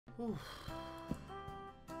Oof.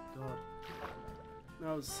 God,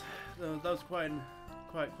 that was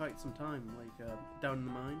quite some time, like down in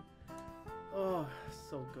the mine. Oh,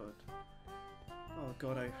 so good. Oh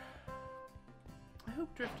God, I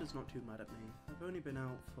hope Drifter's not too mad at me. I've only been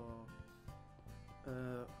out for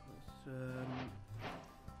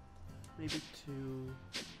maybe 2,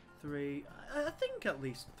 3. I think at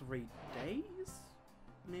least 3 days,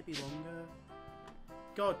 maybe longer.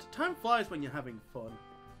 God, time flies when you're having fun.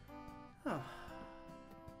 Oh.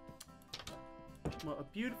 What a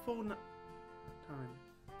beautiful time.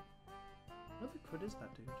 Where the crud is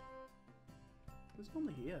that dude? He's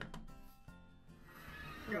only here.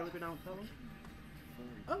 I've really been out that long.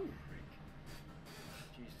 Oh!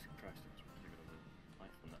 Jesus Christ, I just give it a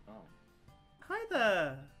life on that. Oh. Hi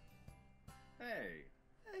there! Hey!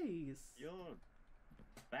 Hey! You're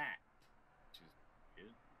fat. Which is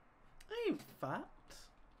good. I ain't fat.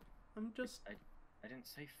 I'm just... I didn't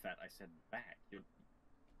say fat, I said back.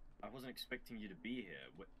 I wasn't expecting you to be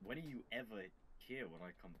here. When are you ever here when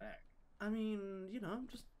I come back? I mean, you know, I'm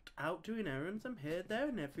just out doing errands. I'm here, there,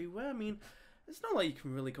 and everywhere. I mean, it's not like you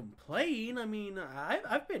can really complain. I mean,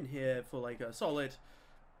 I've been here for like a solid,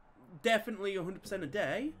 definitely 100% a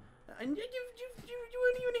day, and you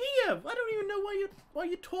weren't even here. I don't even know why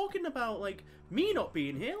you're talking about like me not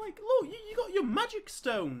being here. Like, look, you got your magic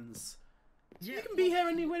stones. Yeah, you can be here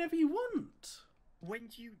whenever you want. When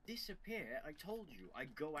you disappear, I told you, I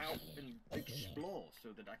go out and explore so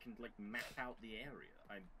that I can like map out the area.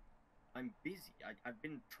 I'm busy. I've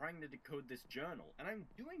been trying to decode this journal, and I'm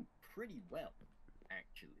doing pretty well,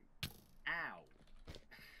 actually. Ow.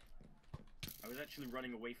 I was actually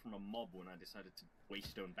running away from a mob when I decided to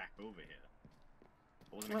waystone back over here.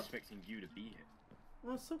 I wasn't expecting you to be here.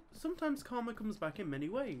 Well, sometimes karma comes back in many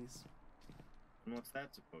ways. And what's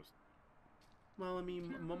that supposed to be? Well, I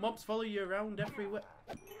mean, mobs follow you around everywhere.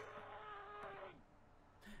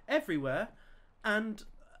 Everywhere, and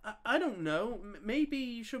I don't know, maybe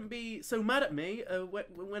you shouldn't be so mad at me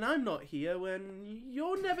when I'm not here, when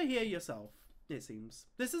you're never here yourself, it seems.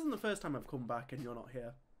 This isn't the first time I've come back and you're not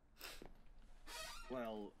here.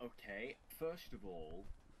 Well, okay, first of all,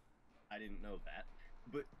 I didn't know that,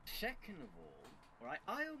 but second of all, alright,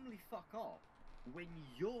 I only fuck off when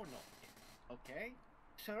you're not here, okay?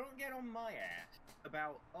 So don't get on my ass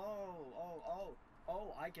about,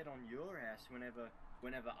 I get on your ass whenever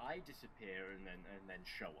I disappear and then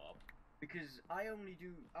show up, because I only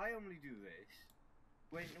do this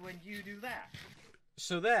when you do that.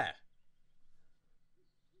 So there.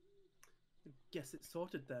 I guess it's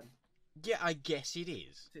sorted then. Yeah, I guess it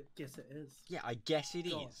is. Guess it is. Yeah, I guess it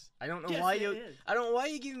God. is. I don't know why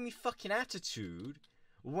you're giving me fucking attitude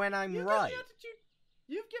when I'm right.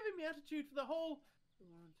 You've given me attitude for the whole 1,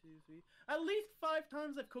 2, 3. At least 5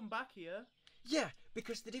 times I've come back here. Yeah,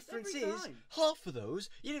 because the difference is, half of those,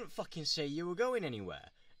 you didn't fucking say you were going anywhere.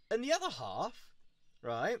 And the other half,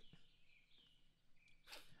 right?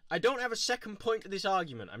 I don't have a second point to this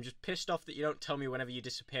argument. I'm just pissed off that you don't tell me whenever you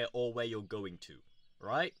disappear or where you're going to,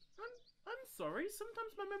 right? I'm sorry,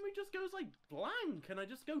 sometimes my memory just goes like blank and I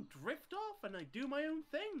just go drift off and I do my own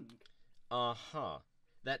thing. Uh-huh.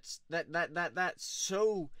 That's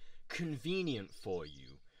so convenient for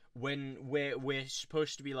you. When we're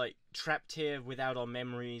supposed to be like trapped here without our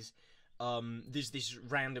memories, there's this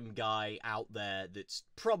random guy out there that's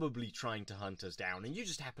probably trying to hunt us down, and you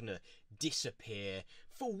just happen to disappear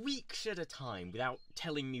for weeks at a time without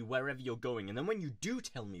telling me wherever you're going, and then when you do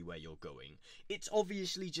tell me where you're going, it's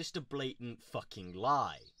obviously just a blatant fucking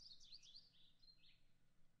lie.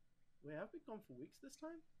 Wait, have we gone for weeks this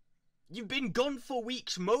time? You've been gone for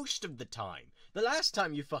weeks most of the time. The last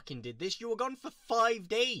time you fucking did this, you were gone for 5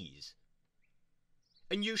 days.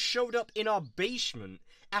 And you showed up in our basement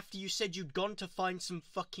after you said you'd gone to find some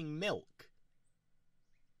fucking milk.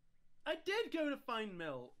 I did go to find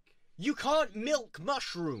milk. You can't milk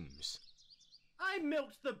mushrooms. I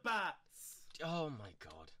milked the bats. Oh my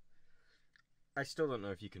god. I still don't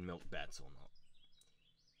know if you can milk bats or not.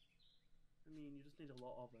 I mean, you just need a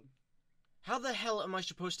lot of them. How the hell am I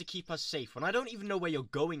supposed to keep us safe when I don't even know where you're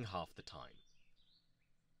going half the time?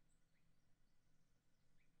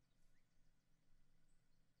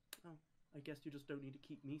 Oh, I guess you just don't need to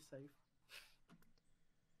keep me safe.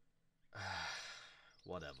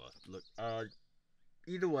 Whatever. Look,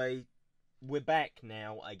 either way, we're back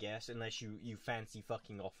now, I guess, unless you fancy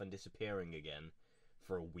fucking off and disappearing again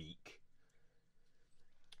for a week.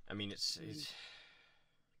 I mean, it's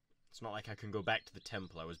not like I can go back to the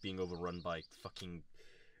temple. I was being overrun by fucking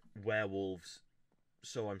werewolves,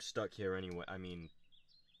 so I'm stuck here anyway. I mean,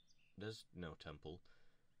 there's no temple.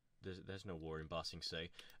 There's no war in Ba Sing Se.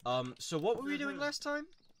 So what were we doing last time?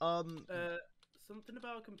 Something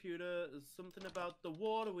about a computer, something about the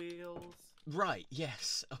water wheels. Right,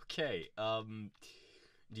 yes, okay. Do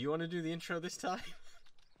you want to do the intro this time?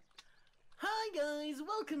 Hi guys,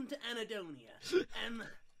 welcome to Anhedonia. And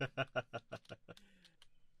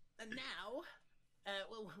now,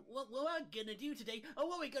 what we're gonna do today? Oh,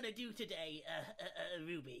 what are we gonna do today,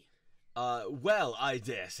 Ruby? Well, I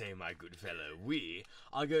dare say, my good fellow, we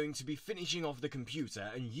are going to be finishing off the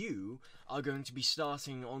computer, and you are going to be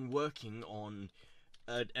starting on working on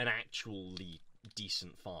an actually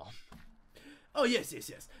decent farm. Oh yes.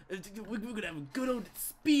 We're gonna have a good old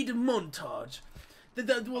speed montage.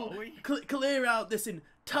 That will clear out this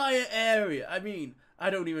entire area. I mean, I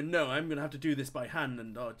don't even know. I'm gonna have to do this by hand,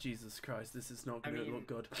 and oh Jesus Christ, this is not gonna look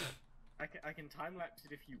good. I can time lapse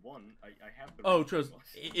it if you want. I have the. Oh, trust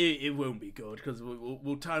it won't be good because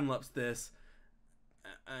we'll time lapse this,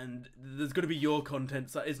 and there's gonna be your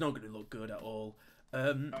content, so it's not gonna look good at all.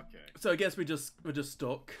 Okay. So I guess we're just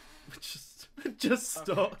stuck. We're just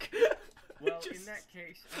stuck. Well, in that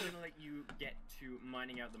case, I'm gonna let you get to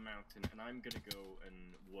mining out the mountain, and I'm gonna go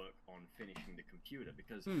and work on finishing the computer,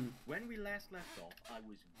 because when we last left off, I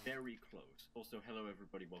was very close. Also, hello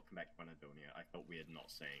everybody, welcome back to Anhedonia. I thought we had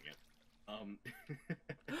not saying it. Oh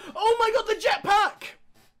my god, the jetpack!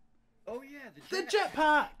 Oh yeah, the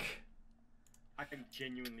jetpack! I'm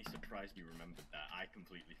genuinely surprised you remembered that. I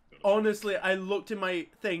completely forgot. Honestly, I looked in my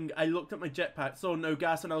thing, I looked at my jetpack, saw no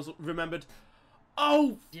gas, and I was remembered.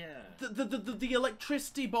 Oh, yeah. The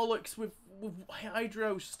electricity bollocks with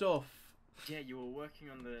hydro stuff. Yeah, you were working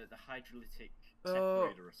on the hydrolytic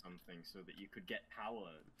separator or something, so that you could get power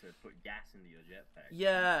to put gas into your jetpack.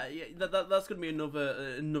 Yeah. That's gonna be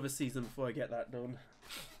another season before I get that done.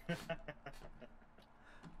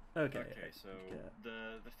 Okay, so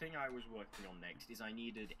the thing I was working on next is I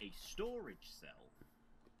needed a storage cell,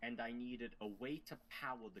 and I needed a way to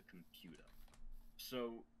power the computer.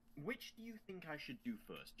 So, which do you think I should do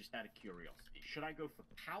first, just out of curiosity? Should I go for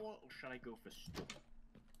power, or should I go for storage?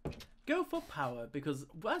 Go for power, because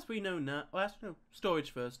as we know now,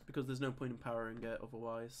 storage first, because there's no point in powering it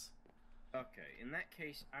otherwise. Okay, in that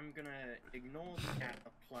case, I'm gonna ignore the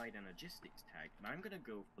applied energistics tag, and I'm gonna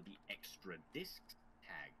go for the extra disks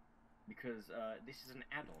tag, because this is an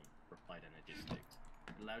add-on for applied energistics.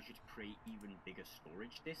 It allows you to create even bigger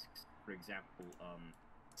storage disks. For example,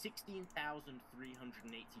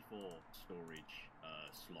 16,384 storage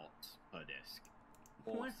slots per disk,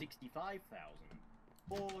 or 65,000,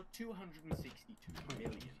 or 262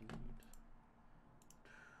 million.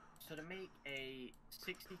 So to make a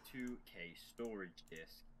 62K storage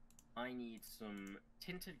disk, I need some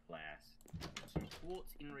tinted glass, some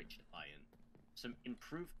quartz-enriched iron, some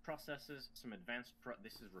improved processors, some advanced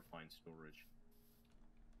this is refined storage.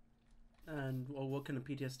 And well, what kind of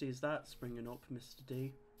PTSD is that springing up, Mr.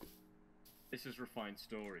 D? This is refined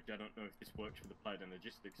storage. I don't know if this works with applied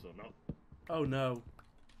energistics or not. Oh no.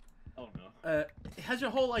 Oh no. Has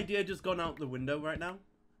your whole idea just gone out the window right now?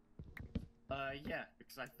 Yeah,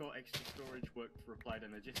 because I thought extra storage worked for applied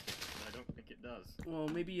energistics, but I don't think it does. Well,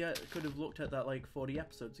 maybe you could have looked at that like 40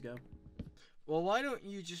 episodes ago. Well, why don't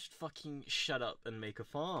you just fucking shut up and make a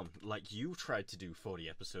farm, like you tried to do 40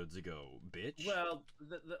 episodes ago, bitch? Well,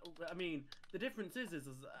 I mean, the difference is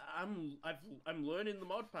I'm learning the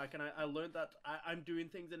mod pack, and I learned that I'm doing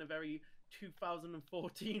things in a very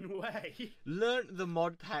 2014 way. Learn the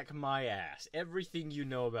mod pack my ass. Everything you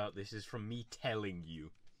know about this is from me telling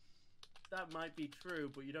you. That might be true,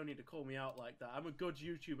 but you don't need to call me out like that. I'm a good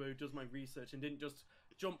YouTuber who does my research and didn't just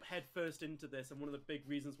jump headfirst into this. And one of the big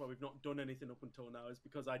reasons why we've not done anything up until now is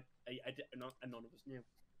because none of us knew.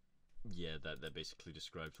 Yeah, that basically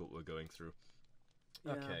describes what we're going through.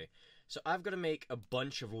 Yeah. Okay, so I've got to make a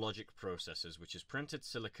bunch of logic processors, which is printed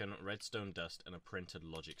silicon, redstone dust, and a printed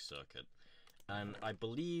logic circuit. And I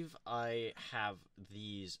believe I have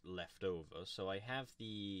these left over, so I have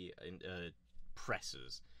the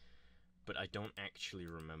presses, but I don't actually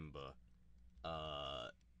remember.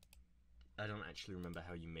 I don't actually remember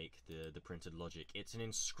how you make the printed logic. It's an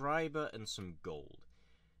inscriber and some gold.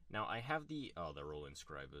 Now I have the they're all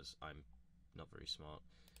inscribers. I'm not very smart.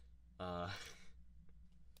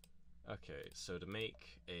 Okay, so to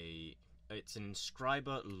make it's an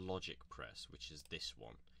inscriber logic press, which is this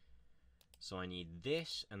one. So I need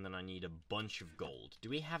this, and then I need a bunch of gold. Do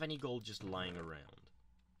we have any gold just lying around?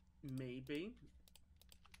 Maybe.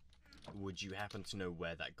 Would you happen to know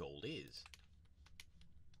where that gold is?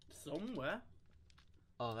 Somewhere.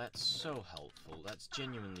 Oh, that's so helpful. That's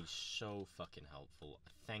genuinely so fucking helpful.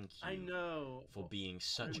 Thank you. I know. For being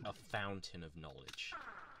such a fountain of knowledge.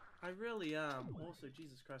 I really am. Also,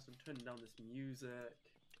 Jesus Christ, I'm turning down this music.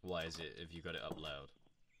 Why is it? Have you got it up loud?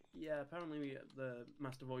 Yeah, apparently the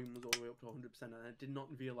master volume was all the way up to 100%, and I did not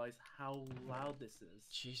realize how loud this is.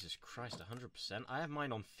 Jesus Christ, 100%? I have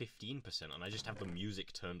mine on 15%, and I just have the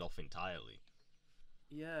music turned off entirely.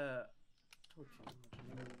 Yeah. Told you.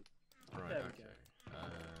 Right, There we okay.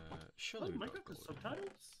 go. Surely Oh, we've Minecraft got has gold.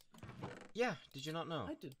 subtitles? Yeah, did you not know?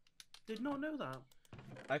 I did not know that.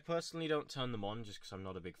 I personally don't turn them on just because I'm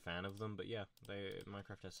not a big fan of them, but yeah,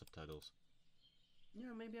 Minecraft has subtitles.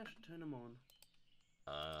 Yeah, maybe I should turn them on.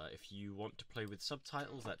 If you want to play with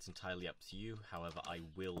subtitles, that's entirely up to you. However, I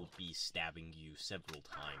will be stabbing you several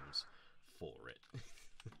times for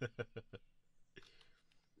it.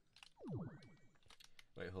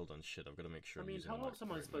 Wait, hold on, shit, I've got to make sure I I'm mean, using how the else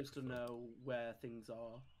am I right supposed to microphone. know where things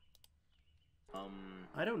are?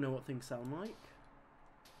 I don't know what things sound like.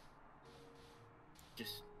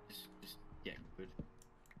 Just get good.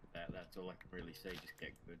 That's all I can really say. Just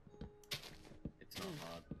get good. It's not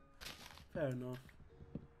hard. Fair enough.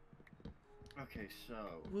 Okay, so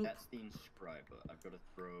Whoop. that's the inscriber. I've got to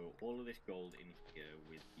throw all of this gold in here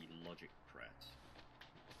with the logic press.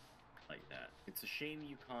 Like that. It's a shame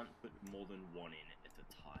you can't put more than one in at a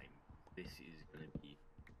time. This is gonna be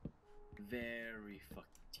very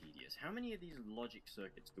fucking tedious. How many of these logic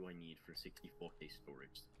circuits do I need for 64K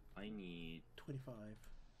storage? I need... 25.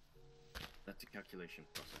 That's a calculation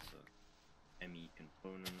processor. ME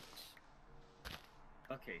components.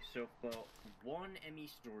 Okay, so for one ME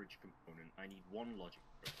storage component, I need one logic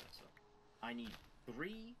processor. I need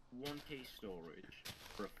 3 1K storage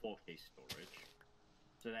for a 4K storage.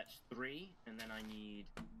 So that's 3, and then I need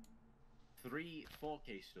 3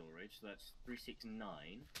 4K storage, so that's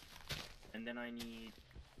 369. And then I need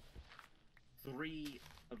 3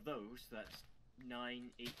 of those, so that's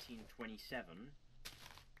 9, 18, 27.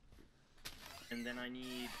 And then I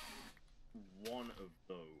need 1 of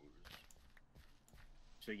those.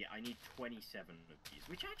 So yeah, I need 27 of these,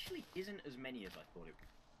 which actually isn't as many as I thought it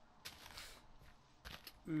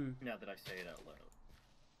would. Now that I say it out loud.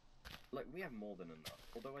 Like, we have more than enough,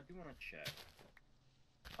 although I do want to check.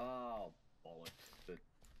 Oh, bollocks. The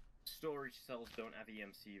storage cells don't have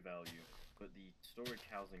EMC value, but the storage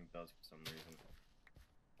housing does for some reason.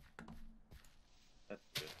 That's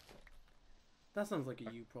good. That sounds like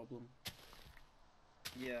a you problem.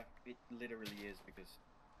 Yeah, it literally is, because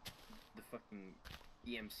the fucking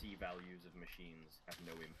EMC values of machines have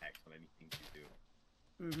no impact on anything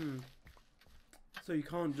you do. So you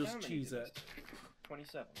can't just How many cheese did I it. say?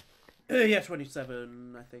 27. Yeah,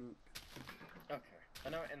 27, I think. Okay. I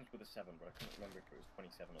know it ends with a 7, but I couldn't remember if it was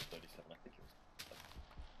 27 or 37. I think it was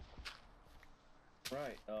 7.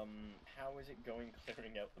 Right, how is it going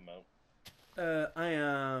clearing out the moat? I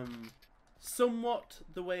am somewhat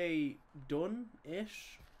the way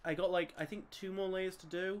done-ish. I got, like, I think 2 more layers to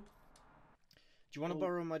do. Do you want to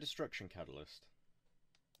borrow my destruction catalyst?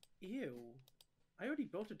 Ew. I already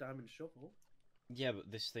built a diamond shovel. Yeah,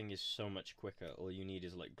 but this thing is so much quicker. All you need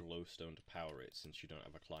is, like, glowstone to power it, since you don't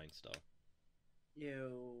have a Klein star.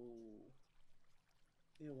 Ew.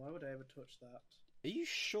 Ew, why would I ever touch that? Are you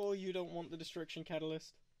sure you don't want the destruction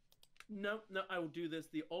catalyst? No, I will do this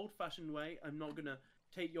the old-fashioned way. I'm not gonna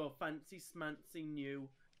take your fancy, smancy, new,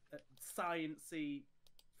 sciencey,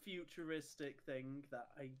 futuristic thing that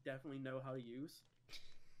I definitely know how to use.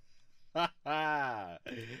 Ha ha!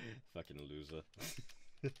 Fucking loser.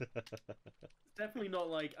 It's definitely not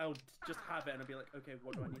like I'll just have it and I'll be like, okay,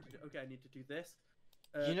 what do I need to do? Okay, I need to do this.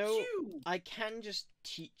 You know, Phew! I can just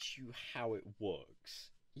teach you how it works.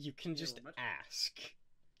 You can just imagine- ask.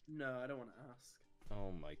 No, I don't want to ask.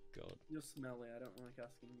 Oh my god. You're smelly. I don't like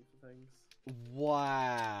asking you for things.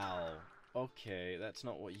 Wow. Okay, that's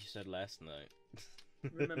not what you said last night.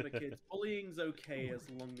 Remember, kids, bullying's okay as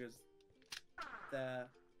long as they're...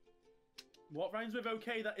 What rhymes with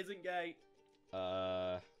okay that isn't gay?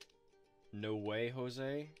 No way,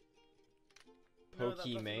 Jose? No, that's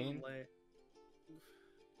Pokimane? late.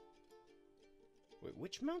 Wait,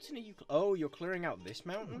 which mountain are you... Oh, you're clearing out this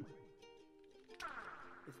mountain?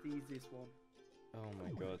 It's the easiest one. Oh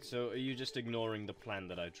my god, so are you just ignoring the plan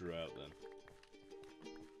that I drew out then?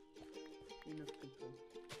 Enough people.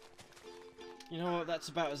 You know what, that's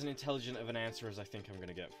about as intelligent of an answer as I think I'm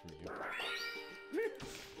gonna get from you.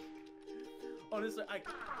 Honestly, I'm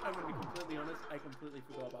gonna be completely honest, I completely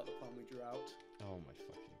forgot about the plan we drew out. Oh my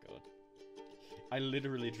fucking god. I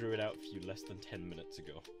literally drew it out for you less than 10 minutes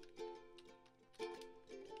ago.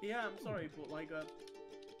 Yeah, I'm sorry, but like,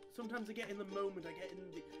 sometimes I get in the moment, I get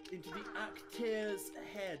into the actor's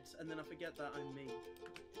head, and then I forget that I'm me.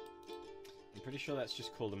 I'm pretty sure that's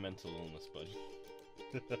just called a mental illness, buddy.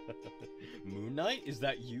 Moon Knight? Is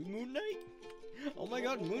that you, Moon Knight? Oh my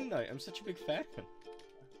god, Moon Knight, I'm such a big fan.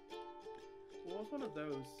 What was one of of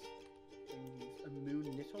those thingies. A moon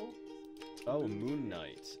knittle? Oh, Moon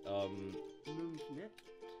Knight. Moon knit?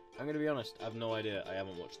 I'm gonna be honest, I have no idea. I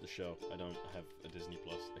haven't watched the show. I don't have a Disney